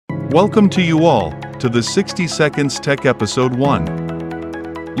Welcome to you all, to the 60 Seconds Tech Episode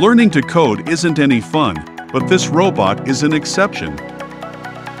 1. Learning to code isn't any fun, but this robot is an exception.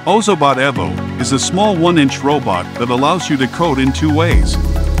 Ozobot Evo is a small 1-inch robot that allows you to code in two ways.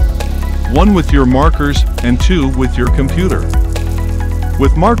 One with your markers, and two with your computer.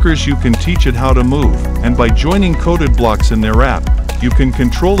 With markers you can teach it how to move, and by joining coded blocks in their app, you can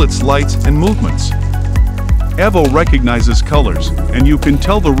control its lights and movements. Evo recognizes colors, and you can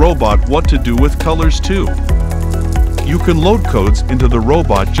tell the robot what to do with colors too. You can load codes into the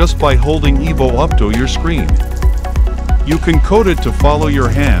robot just by holding Evo up to your screen. You can code it to follow your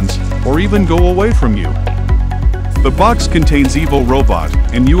hands, or even go away from you. The box contains Evo Robot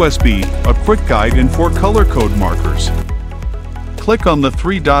and USB, a quick guide and 4 color code markers. Click on the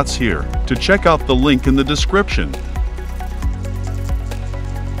 3 dots here to check out the link in the description.